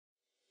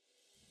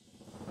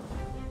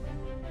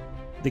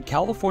The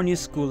California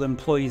School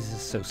Employees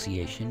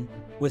Association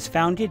was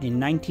founded in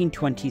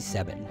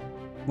 1927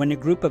 when a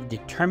group of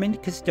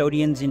determined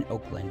custodians in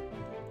Oakland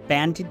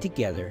banded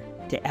together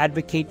to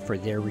advocate for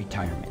their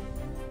retirement.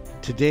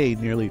 Today,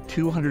 nearly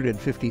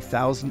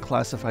 250,000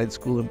 classified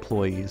school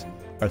employees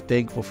are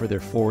thankful for their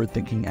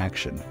forward-thinking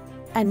action.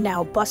 And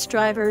now bus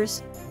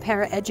drivers,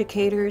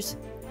 paraeducators,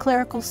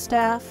 clerical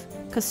staff,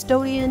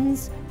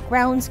 custodians,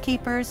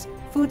 groundskeepers,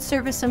 food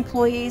service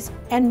employees,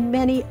 and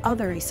many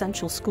other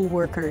essential school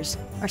workers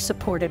are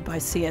supported by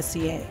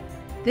CSEA.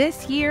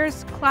 This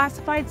year's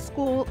Classified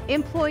School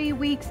Employee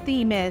Week's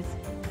theme is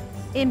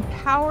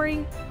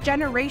Empowering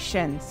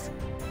Generations.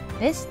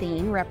 This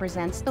theme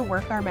represents the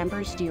work our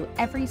members do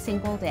every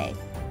single day,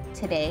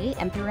 today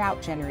and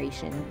throughout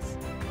generations.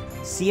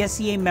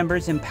 CSEA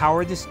members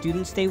empower the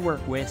students they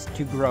work with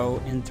to grow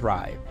and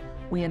thrive.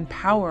 We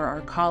empower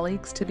our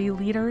colleagues to be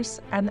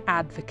leaders and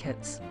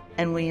advocates.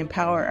 And we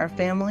empower our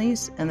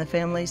families and the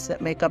families that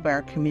make up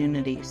our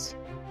communities.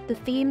 The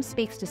theme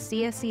speaks to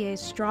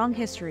CSEA's strong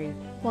history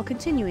while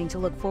continuing to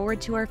look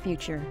forward to our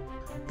future.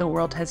 The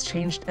world has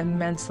changed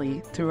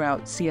immensely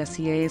throughout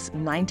CSEA's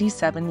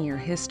 97-year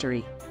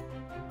history.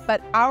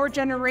 But our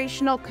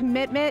generational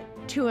commitment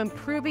to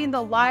improving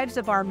the lives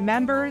of our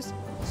members,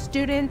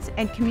 students,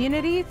 and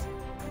communities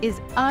is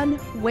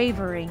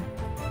unwavering.